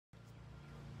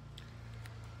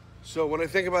So when I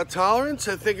think about tolerance,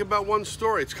 I think about one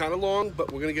story. It's kind of long,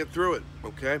 but we're going to get through it,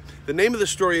 okay? The name of the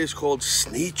story is called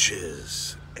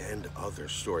Sneeches and Other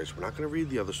Stories. We're not going to read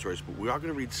the other stories, but we are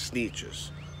going to read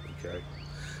Sneeches, okay?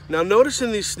 Now notice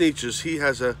in these Sneeches, he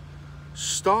has a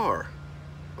star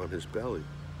on his belly.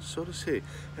 So does he.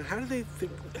 And how do they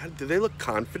think, do they look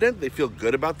confident? They feel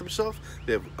good about themselves?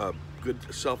 They have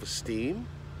good self-esteem?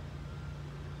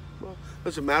 Well,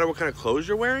 does it matter what kind of clothes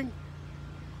you're wearing?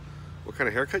 What kind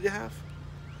of haircut you have?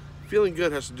 Feeling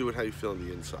good has to do with how you feel on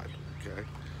the inside, okay?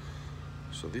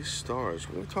 So these stars,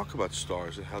 we're going to talk about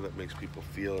stars and how that makes people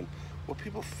feel and what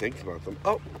people think about them.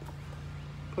 Oh,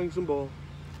 playing some ball.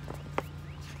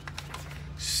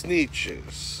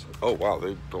 Sneeches. Oh, wow,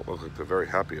 they don't look like they're very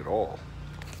happy at all.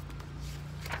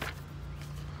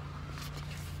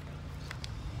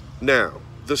 Now,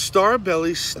 the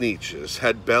star-belly Sneeches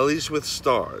had bellies with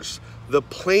stars. The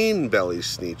plain-belly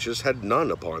Sneeches had none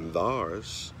upon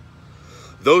theirs.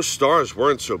 Those stars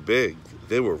weren't so big,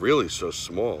 they were really so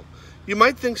small. You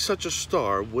might think such a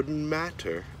star wouldn't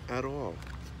matter at all.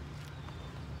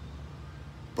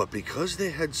 But because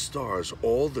they had stars,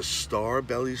 all the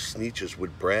star-belly Sneeches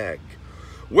would brag.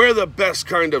 We're the best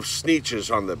kind of Sneeches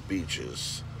on the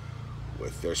beaches.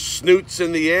 With their snoots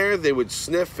in the air, they would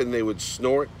sniff and they would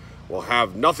snort. Will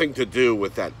have nothing to do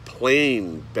with that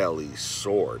plain belly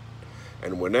sort.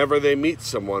 And whenever they meet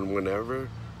someone,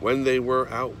 when they were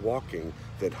out walking,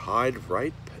 they'd hike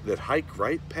right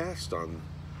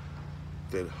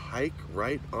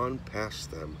on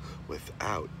past them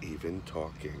without even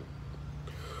talking.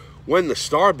 When the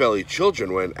star-belly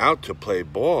children went out to play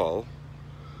ball,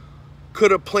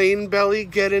 could a plain belly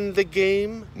get in the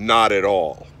game? Not at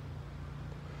all.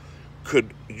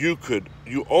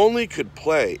 You only could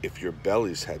play if your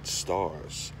bellies had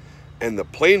stars, and the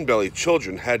plain belly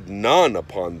children had none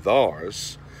upon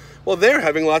theirs. Well, they're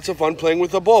having lots of fun playing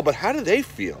with the ball, but how do they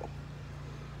feel?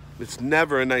 It's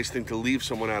never a nice thing to leave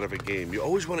someone out of a game. You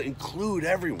always want to include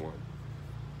everyone.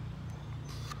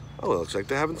 Oh, it looks like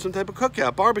they're having some type of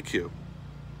cookout, barbecue.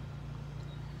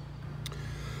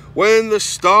 When the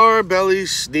star-belly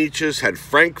Sneeches had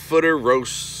frankfurter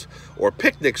roasts, or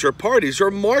picnics, or parties, or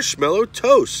marshmallow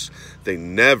toasts, they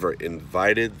never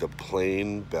invited the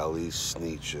plain-belly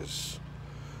Sneeches.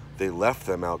 They left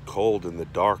them out cold in the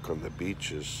dark on the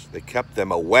beaches. They kept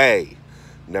them away,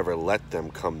 never let them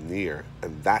come near,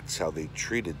 and that's how they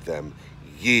treated them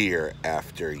year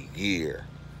after year.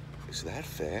 Is that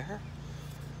fair?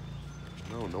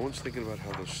 No one's thinking about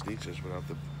how those Sneeches without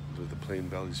the plain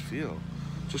bellies feel.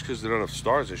 Just because they don't have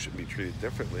stars, they shouldn't be treated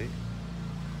differently.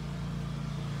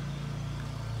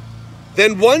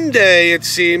 Then one day, it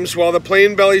seems, while the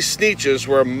plain-belly Sneeches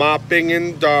were mopping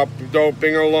and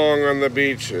doping along on the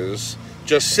beaches,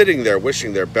 just sitting there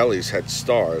wishing their bellies had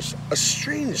stars, a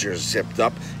stranger zipped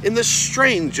up in the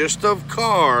strangest of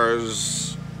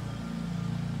cars.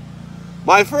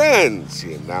 My friends,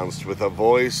 he announced with a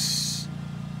voice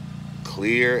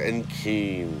clear and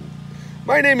keen,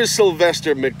 my name is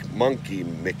Sylvester McMonkey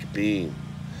McBean,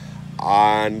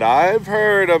 and I've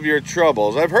heard of your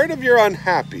troubles. I've heard of your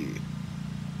unhappy.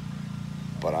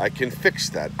 But I can fix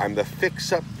that. I'm the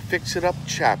fix-it-up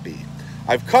chappie.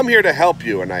 I've come here to help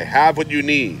you, and I have what you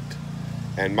need.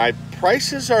 And my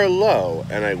prices are low,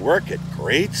 and I work at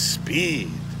great speed.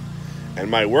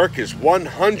 And my work is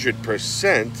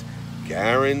 100%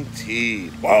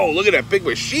 guaranteed. Whoa, look at that big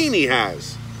machine he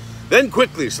has. Then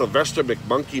quickly, Sylvester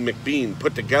McMonkey McBean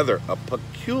put together a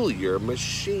peculiar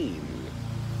machine.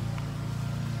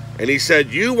 And he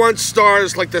said, you want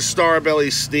stars like the star-belly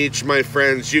Sneech, my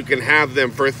friends, you can have them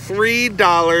for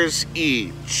 $3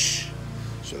 each.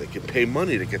 So they can pay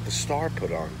money to get the star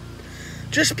put on.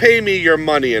 Just pay me your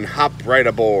money and hop right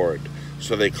aboard.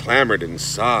 So they clamored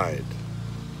inside.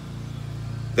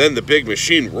 Then the big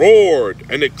machine roared,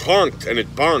 and it clunked, and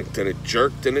it bonked, and it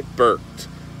jerked, and it burked,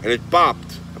 and it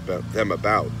bopped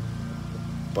about.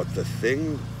 But the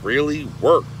thing really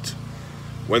worked.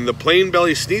 When the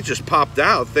plain-belly Sneeches popped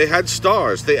out, they had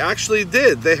stars. They actually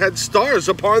did. They had stars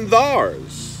upon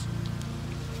theirs.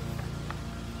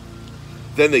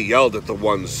 Then they yelled at the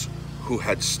ones who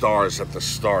had stars at the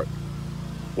start.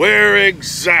 We're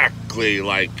exactly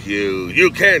like you.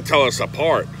 You can't tell us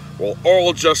apart. We're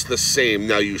all just the same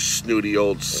now, you snooty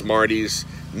old smarties.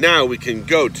 Now we can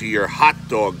go to your hot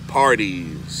dog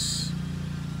parties.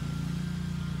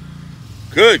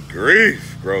 Good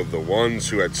grief, groaned the ones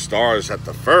who had stars at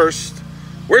the first.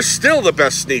 We're still the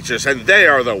best Sneeches, and they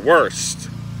are the worst.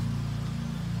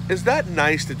 Is that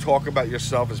nice to talk about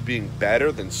yourself as being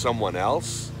better than someone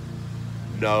else?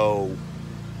 No.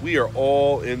 We are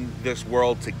all in this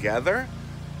world together,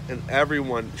 and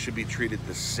everyone should be treated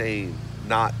the same,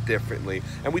 not differently.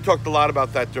 And we talked a lot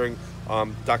about that during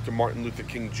Dr. Martin Luther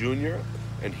King Jr.,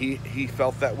 and he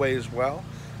felt that way as well.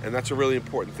 And that's a really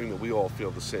important thing, that we all feel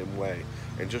the same way,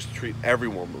 and just treat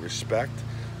everyone with respect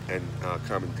and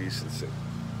common decency.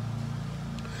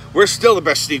 We're still the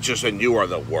best Sneeches, and you are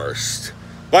the worst.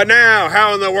 But now,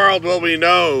 how in the world will we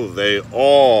know? They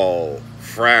all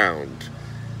frowned.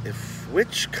 If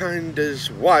which kind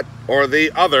is what, or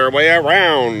the other way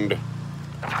around?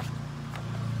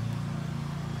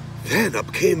 Then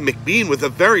up came McBean with a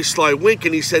very sly wink,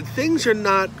 and he said, things are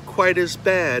not quite as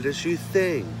bad as you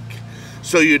think.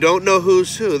 So you don't know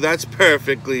who's who, that's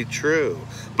perfectly true.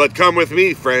 But come with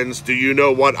me, friends, do you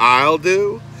know what I'll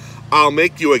do? I'll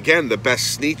make you again the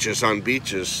best Sneeches on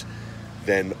beaches.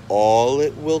 Then all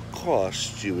it will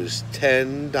cost you is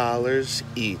 $10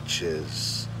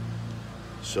 eaches.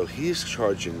 So he's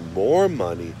charging more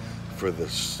money for the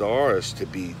stars to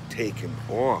be taken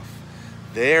off.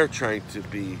 They're trying to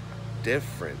be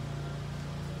different.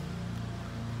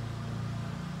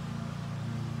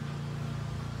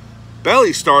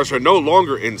 Belly stars are no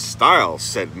longer in style,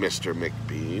 said Mr.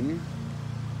 McBean.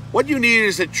 What you need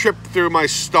is a trip through my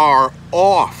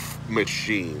star-off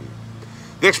machine.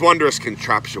 This wondrous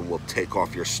contraption will take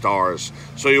off your stars,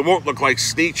 so you won't look like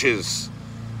Sneeches,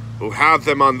 who have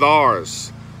them on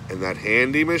theirs. And that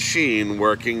handy machine,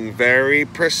 working very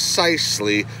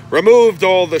precisely, removed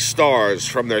all the stars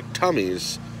from their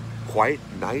tummies quite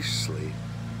nicely.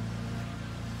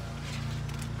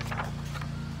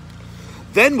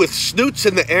 Then with snoots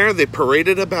in the air they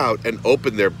paraded about and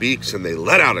opened their beaks, and they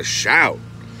let out a shout.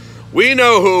 We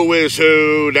know who is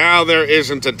who, now there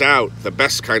isn't a doubt. The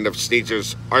best kind of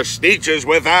Sneeches are Sneeches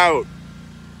without.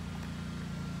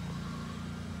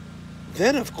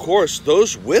 Then, of course,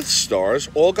 those with stars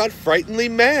all got frighteningly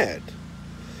mad.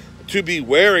 To be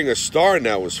wearing a star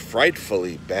now was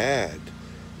frightfully bad.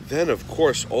 Then, of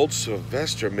course, old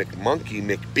Sylvester McMonkey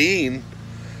McBean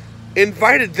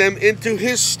invited them into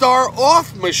his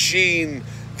star-off machine.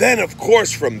 Then, of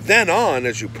course, from then on,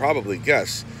 as you probably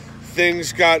guess,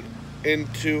 things got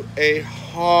into a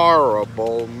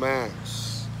horrible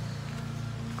mess.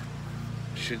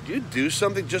 Should you do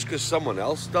something just because someone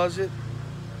else does it?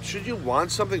 Should you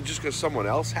want something just because someone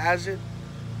else has it?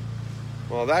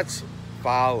 Well, that's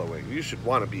following. You should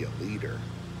want to be a leader.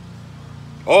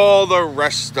 All the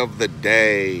rest of the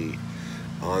day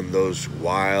on those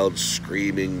wild,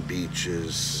 screaming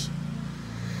beaches,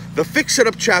 the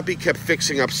fix-it-up chappie kept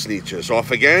fixing up Sneeches. Off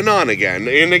again, on again,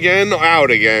 in again, out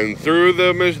again. Through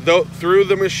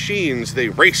the machines, they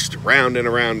raced round and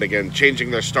around again,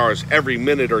 changing their stars every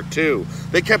minute or two.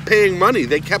 They kept paying money.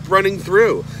 They kept running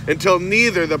through, until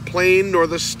neither the plane nor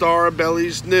the star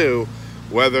bellies knew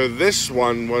whether this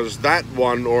one was that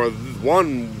one, or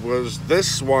one was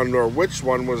this one, or which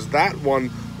one was that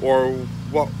one, or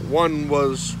what one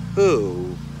was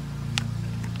who.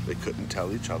 They couldn't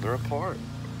tell each other apart.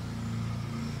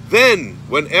 Then,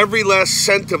 when every last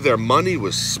cent of their money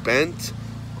was spent,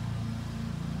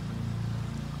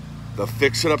 the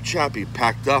fix-it-up chappie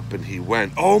packed up and he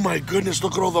went. Oh my goodness,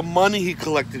 look at all the money he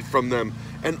collected from them.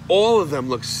 And all of them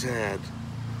looked sad.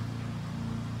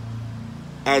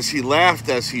 As he laughed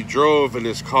as he drove in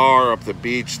his car up the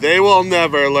beach, they will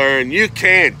never learn. You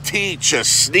can't teach a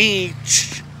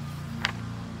Sneech.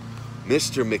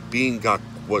 Mr. McBean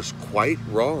was quite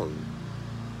wrong.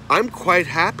 I'm quite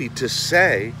happy to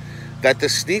say that the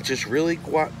Sneeches really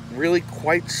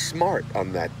quite smart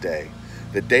on that day.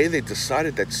 The day they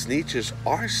decided that Sneeches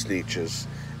are Sneeches,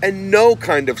 and no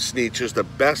kind of Sneeches, the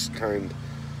best kind,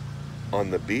 on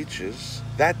the beaches.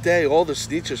 That day, all the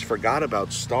Sneeches forgot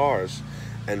about stars,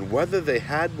 and whether they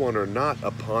had one or not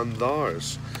upon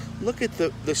theirs. Look at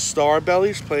the star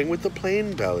bellies playing with the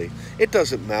plain belly. It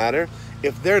doesn't matter.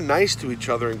 If they're nice to each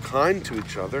other and kind to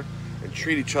each other and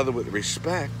treat each other with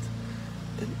respect,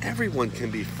 then everyone can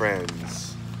be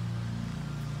friends.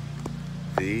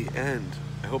 The end.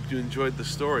 I hope you enjoyed the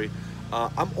story.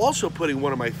 I'm also putting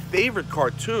one of my favorite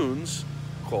cartoons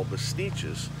called The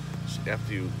Sneeches. So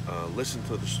after you listen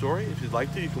to the story, if you'd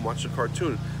like to, you can watch the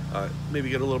cartoon. Maybe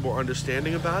get a little more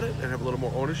understanding about it and have a little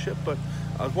more ownership. But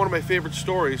one of my favorite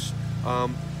stories.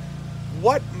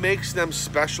 What makes them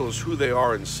special is who they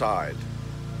are inside.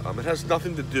 It has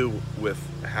nothing to do with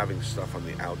having stuff on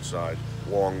the outside,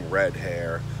 long red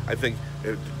hair. I think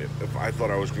if I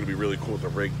thought I was going to be really cool with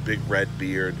a big red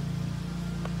beard,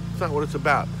 it's not what it's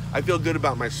about. I feel good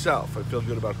about myself. I feel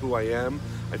good about who I am.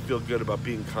 I feel good about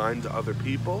being kind to other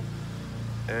people.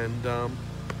 And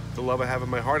the love I have in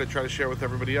my heart, I try to share with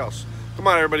everybody else. Come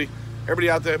on, everybody. Everybody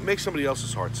out there, make somebody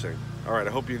else's heart sing. All right,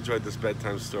 I hope you enjoyed this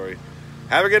bedtime story.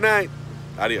 Have a good night.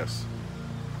 Adios.